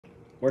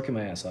working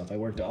my ass off. I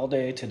worked all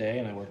day today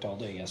and I worked all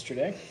day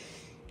yesterday.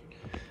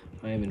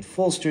 I am in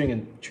full swing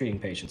and treating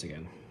patients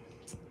again.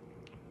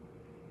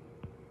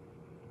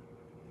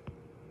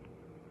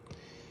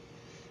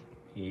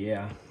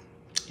 Yeah,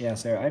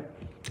 Sarah.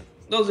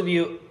 Those of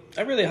you,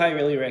 I really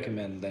highly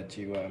recommend that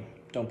you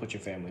don't put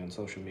your family on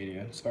social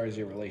media as far as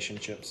your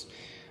relationships.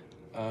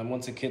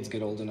 Once the kids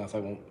get old enough, I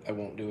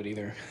won't do it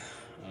either.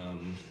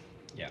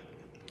 Yeah,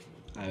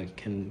 I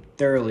can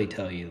thoroughly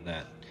tell you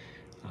that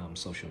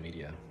social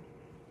media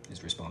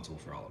is responsible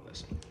for all of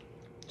this.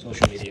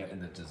 Social media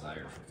and the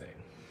desire for fame.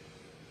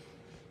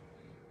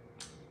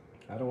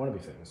 I don't want to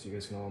be famous. You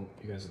guys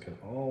can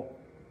all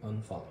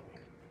unfollow me.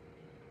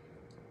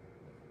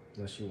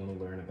 Unless you want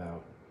to learn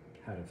about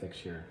how to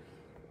fix your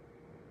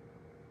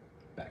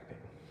back pain.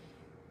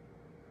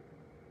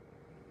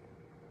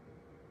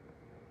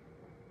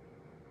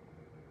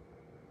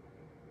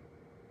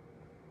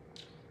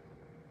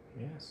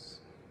 Yes.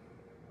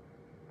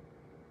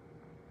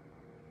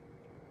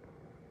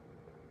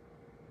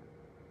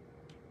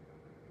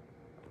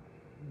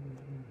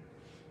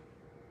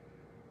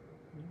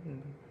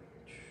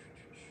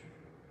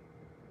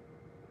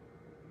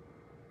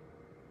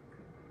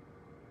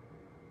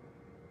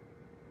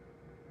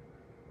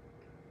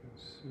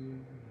 Let's see.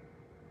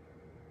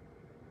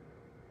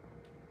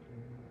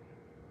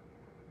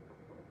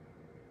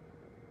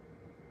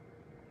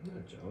 I'm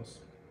not jealous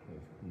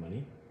of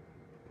money.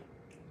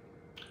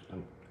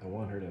 I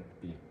want her to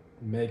be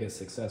mega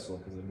successful,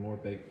 because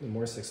the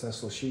more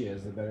successful she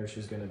is, the better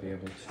she's going to be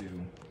able to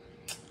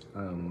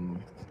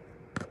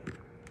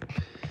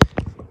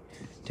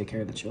take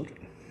care of the children.